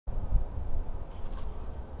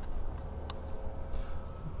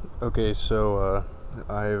Okay, so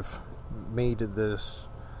I've made this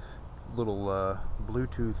little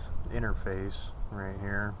Bluetooth interface right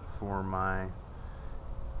here for my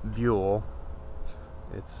Buell.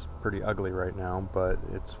 It's pretty ugly right now, but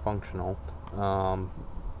it's functional,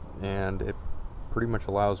 and it pretty much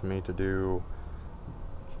allows me to do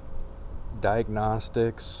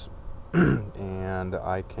diagnostics and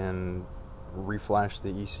I can reflash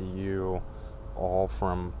the ECU all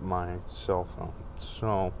from my cell phone.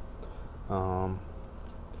 So I'm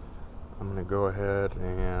going to go ahead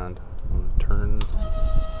and turn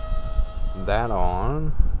that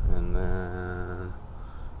on, and then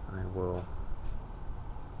I will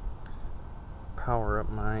power up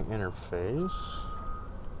my interface,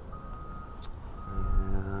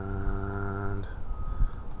 and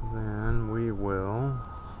then we will,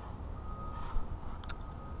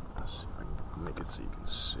 let's see if I can make it so you can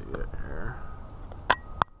see it here,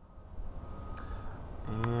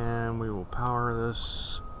 and we will power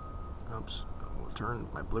this. Oops, we'll turn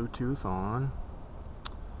my Bluetooth on,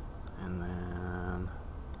 and then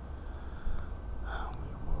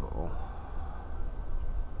we will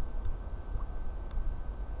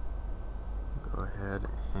go ahead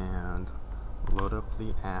and load up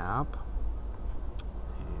the app,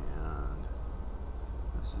 and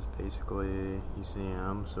this is basically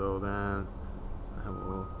ECM. So then I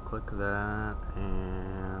will click that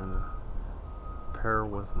and pair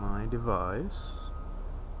with my device.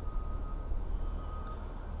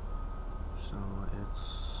 So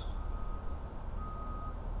it's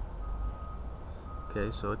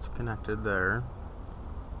okay, so it's connected there,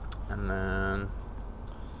 and then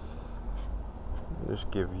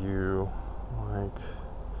just give you like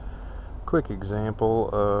quick example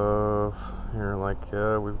of here, like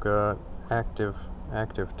we've got active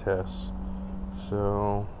tests.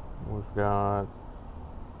 So we've got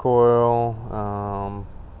coil,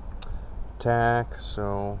 tack,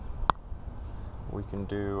 so we can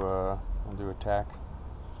do we'll do a tack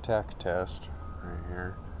test right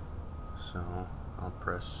here. So I'll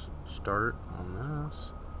press start on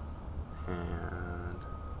this, and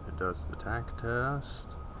it does the tack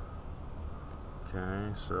test.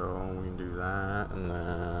 Okay, so we can do that, and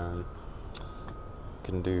then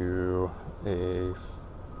can do a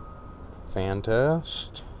fan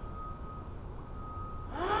test.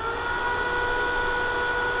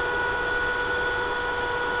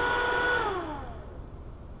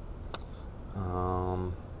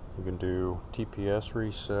 You can do TPS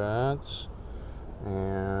resets,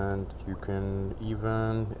 and you can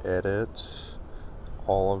even edit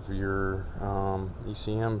all of your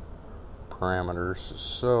ECM parameters.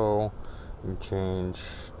 So you can change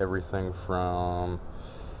everything from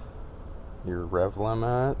your rev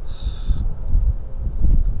limits,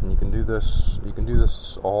 and you can do this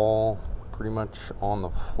all pretty much on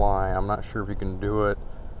the fly. I'm not sure if you can do it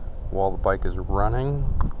while the bike is running,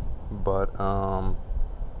 but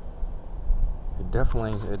it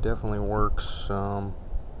definitely works when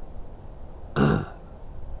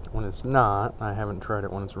it's not. I haven't tried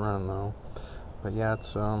it when it's running though, but yeah,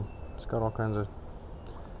 it's got all kinds of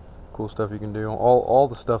cool stuff you can do. All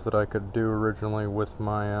the stuff that I could do originally with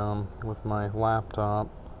my laptop,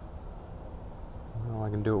 well, I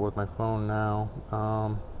can do it with my phone now.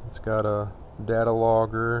 It's got a data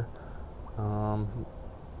logger.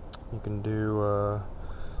 You can do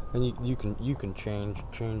and you can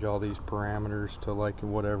change all these parameters to like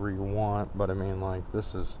whatever you want, but I mean, like,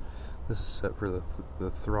 this is set for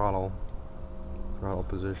the throttle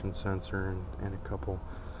position sensor and a couple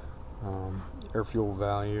air fuel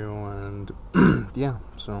value, and yeah,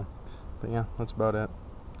 so, but yeah, that's about it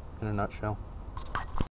in a nutshell.